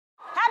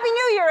Happy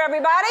New Year,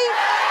 everybody.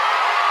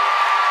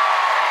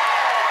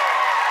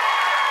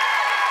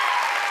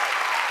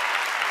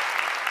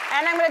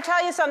 And I'm going to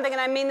tell you something, and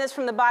I mean this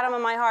from the bottom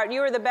of my heart. You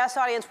are the best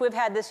audience we've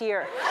had this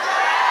year.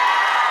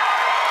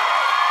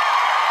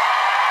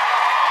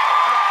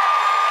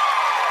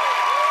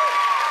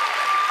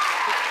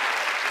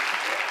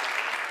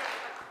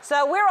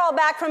 So we're all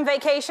back from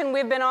vacation.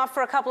 We've been off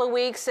for a couple of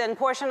weeks, and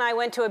Portia and I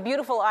went to a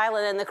beautiful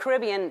island in the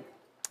Caribbean.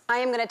 I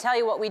am going to tell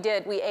you what we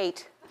did. We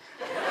ate.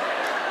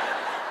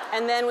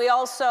 And then we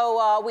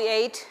also, we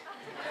ate.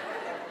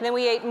 And then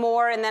we ate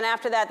more, and then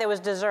after that there was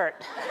dessert.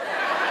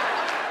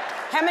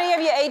 How many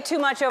of you ate too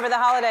much over the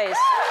holidays?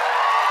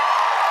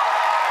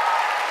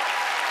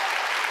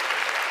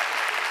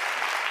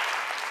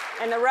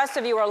 And the rest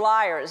of you are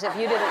liars if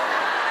you didn't.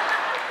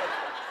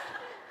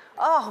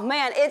 Oh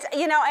man, it's,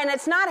 you know, and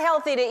it's not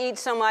healthy to eat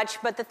so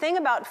much, but the thing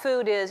about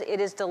food is it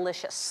is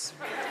delicious.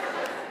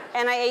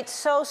 And I ate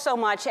so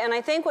much, and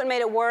I think what made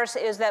it worse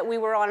is that we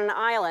were on an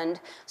island.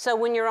 So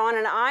when you're on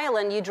an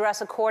island, you dress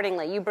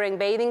accordingly. You bring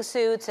bathing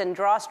suits and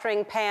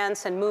drawstring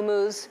pants and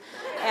muumuus,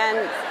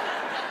 and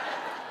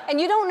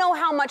you don't know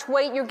how much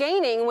weight you're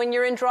gaining when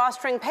you're in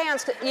drawstring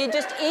pants. You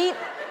just eat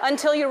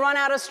until you run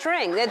out of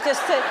string. It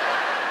just,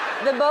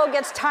 the bow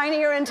gets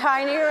tinier and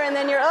tinier, and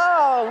then you're,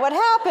 oh, what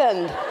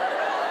happened?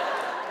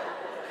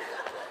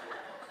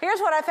 Here's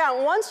what I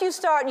found. Once you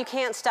start, you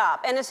can't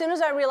stop. And as soon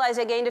as I realized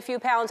I gained a few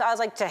pounds, I was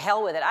like, to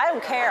hell with it. I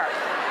don't care.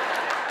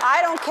 I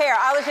don't care.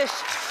 I was just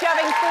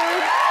shoving food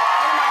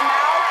in my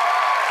mouth.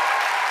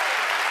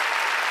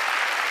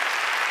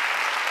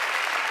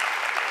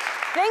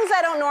 Things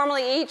I don't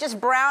normally eat, just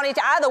brownie.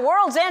 The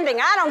world's ending.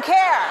 I don't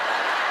care.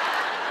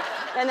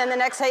 And then the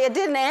next day, it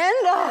didn't end.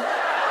 Oh.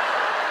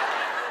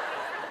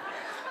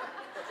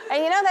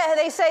 And you know that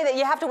they say that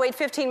you have to wait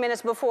 15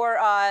 minutes before,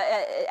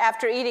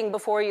 after eating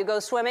before you go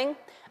swimming?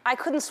 I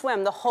couldn't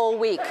swim the whole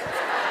week.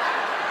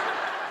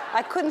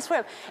 I couldn't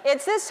swim.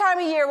 It's this time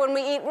of year when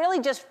we eat really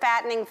just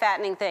fattening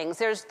things.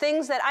 There's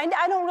things that I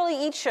don't really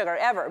eat sugar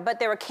ever, but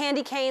there were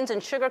candy canes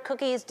and sugar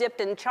cookies dipped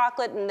in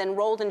chocolate and then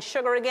rolled in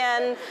sugar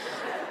again,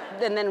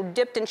 and then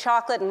dipped in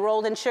chocolate and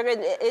rolled in sugar.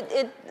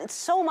 It's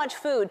so much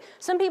food.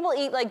 Some people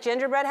eat like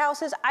gingerbread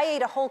houses. I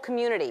ate a whole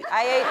community.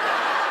 I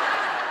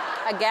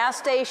ate a gas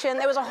station.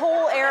 There was a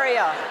whole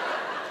area